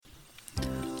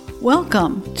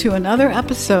Welcome to another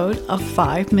episode of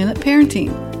 5 Minute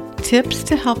Parenting, tips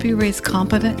to help you raise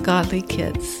competent, godly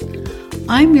kids.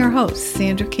 I'm your host,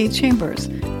 Sandra K. Chambers,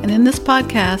 and in this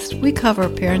podcast, we cover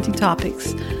parenting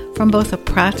topics from both a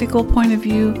practical point of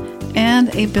view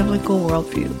and a biblical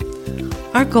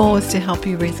worldview. Our goal is to help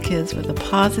you raise kids with a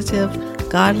positive,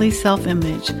 godly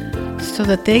self-image so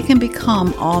that they can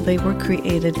become all they were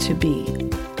created to be.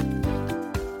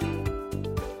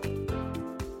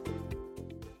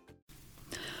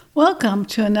 Welcome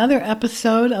to another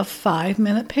episode of 5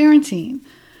 Minute Parenting.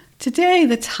 Today,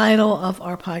 the title of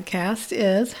our podcast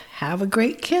is Have a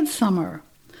Great Kids Summer.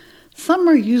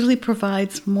 Summer usually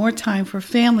provides more time for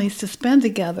families to spend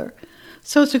together,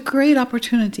 so it's a great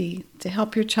opportunity to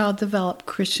help your child develop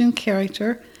Christian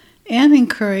character and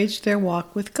encourage their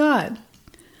walk with God.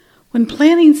 When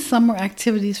planning summer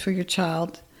activities for your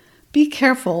child, be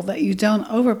careful that you don't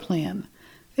overplan.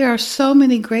 There are so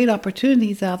many great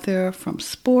opportunities out there, from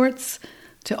sports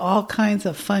to all kinds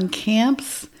of fun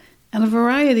camps and a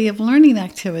variety of learning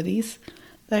activities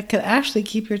that could actually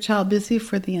keep your child busy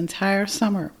for the entire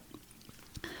summer.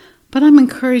 But I'm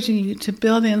encouraging you to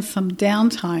build in some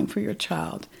downtime for your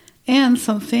child and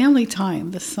some family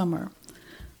time this summer.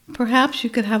 Perhaps you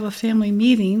could have a family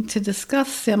meeting to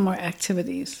discuss summer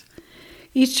activities.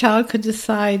 Each child could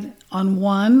decide on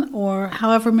one, or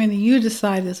however many you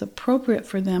decide is appropriate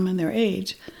for them and their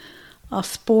age, a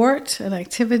sport, an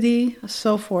activity,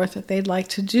 so forth that they'd like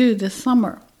to do this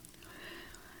summer.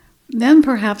 Then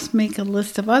perhaps make a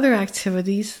list of other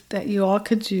activities that you all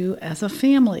could do as a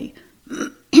family.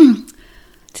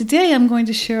 Today I'm going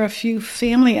to share a few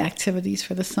family activities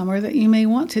for the summer that you may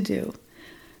want to do.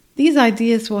 These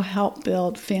ideas will help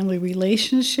build family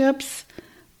relationships,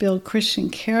 build Christian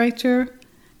character,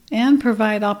 and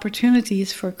provide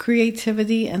opportunities for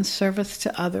creativity and service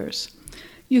to others.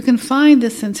 You can find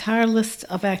this entire list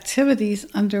of activities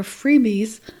under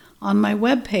freebies on my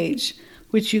webpage,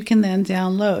 which you can then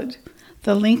download.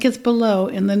 The link is below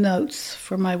in the notes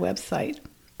for my website.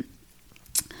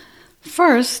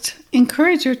 First,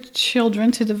 encourage your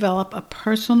children to develop a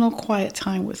personal quiet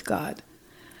time with God.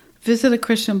 Visit a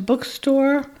Christian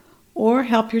bookstore or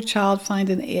help your child find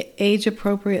an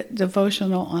age-appropriate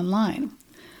devotional online.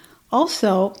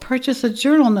 Also, purchase a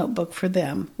journal notebook for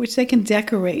them, which they can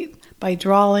decorate by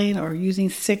drawing or using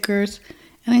stickers,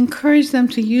 and encourage them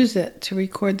to use it to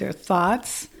record their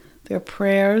thoughts, their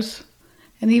prayers,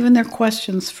 and even their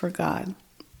questions for God.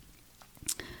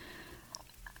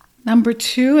 Number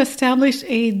 2, establish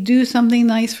a do something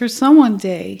nice for someone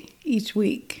day each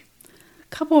week.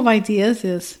 A couple of ideas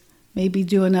is maybe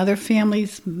do another family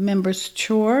member's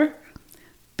chore,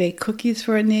 bake cookies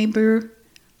for a neighbor,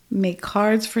 make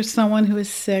cards for someone who is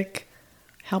sick,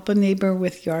 help a neighbor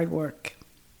with yard work.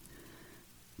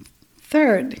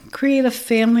 Third, create a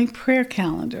family prayer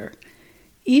calendar.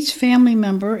 Each family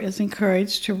member is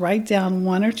encouraged to write down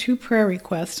 1 or 2 prayer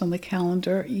requests on the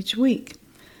calendar each week.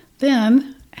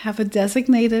 Then, have a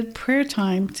designated prayer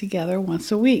time together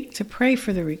once a week to pray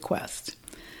for the request.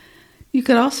 You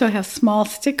could also have small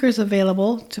stickers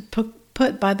available to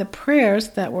put by the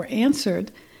prayers that were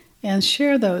answered and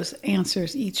share those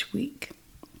answers each week.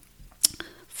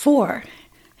 4,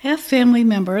 have family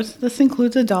members, this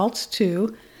includes adults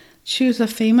too, choose a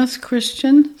famous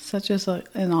Christian, such as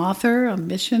an author, a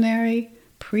missionary,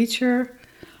 preacher,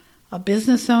 a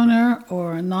business owner,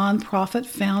 or a nonprofit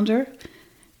founder,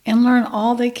 and learn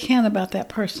all they can about that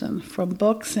person from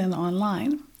books and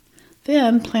online.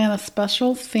 Then plan a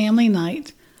special family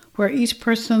night where each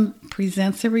person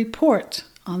presents a report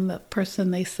on the person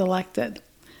they selected.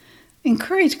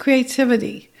 Encourage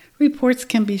creativity. Reports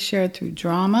can be shared through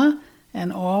drama,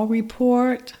 an oral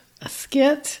report, a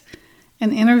skit,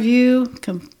 an interview,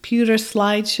 computer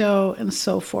slideshow, and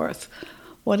so forth.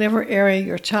 Whatever area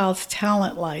your child's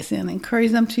talent lies in,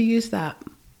 encourage them to use that.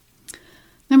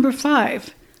 Number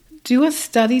 5, do a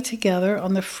study together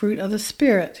on the fruit of the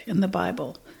Spirit in the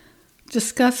Bible.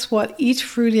 Discuss what each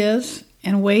fruit is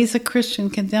and ways a Christian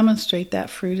can demonstrate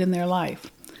that fruit in their life.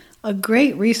 A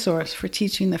great resource for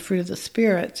teaching the fruit of the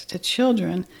Spirit to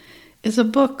children is a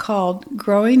book called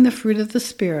Growing the Fruit of the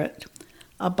Spirit,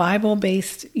 a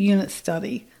Bible-based unit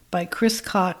study by Chris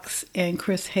Cox and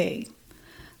Chris Hay.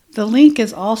 The link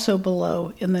is also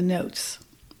below in the notes.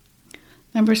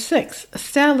 Number 6,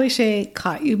 establish a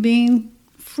Caught You Being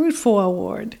Fruitful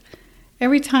award.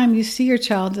 Every time you see your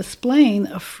child displaying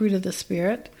a fruit of the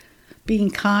Spirit,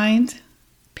 being kind,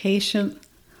 patient,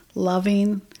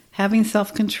 loving, having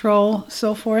self-control,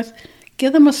 so forth,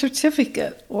 give them a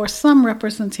certificate or some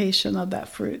representation of that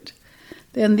fruit.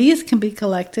 Then these can be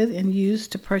collected and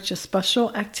used to purchase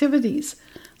special activities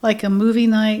like a movie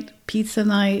night, pizza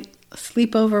night, a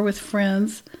sleepover with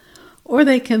friends, or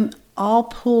they can all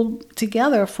pull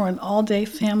together for an all-day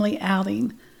family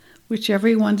outing, which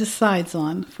everyone decides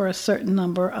on for a certain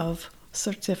number of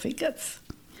certificates.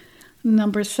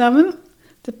 Number 7,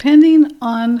 depending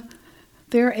on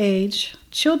their age,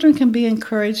 children can be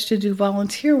encouraged to do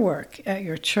volunteer work at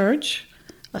your church,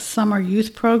 a summer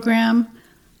youth program,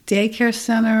 daycare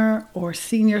center, or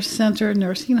senior center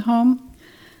nursing home,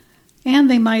 and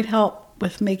they might help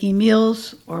with making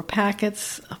meals or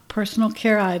packets of personal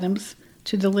care items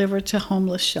to deliver to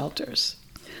homeless shelters.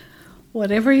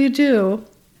 Whatever you do,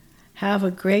 have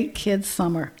a great kids'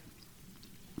 summer.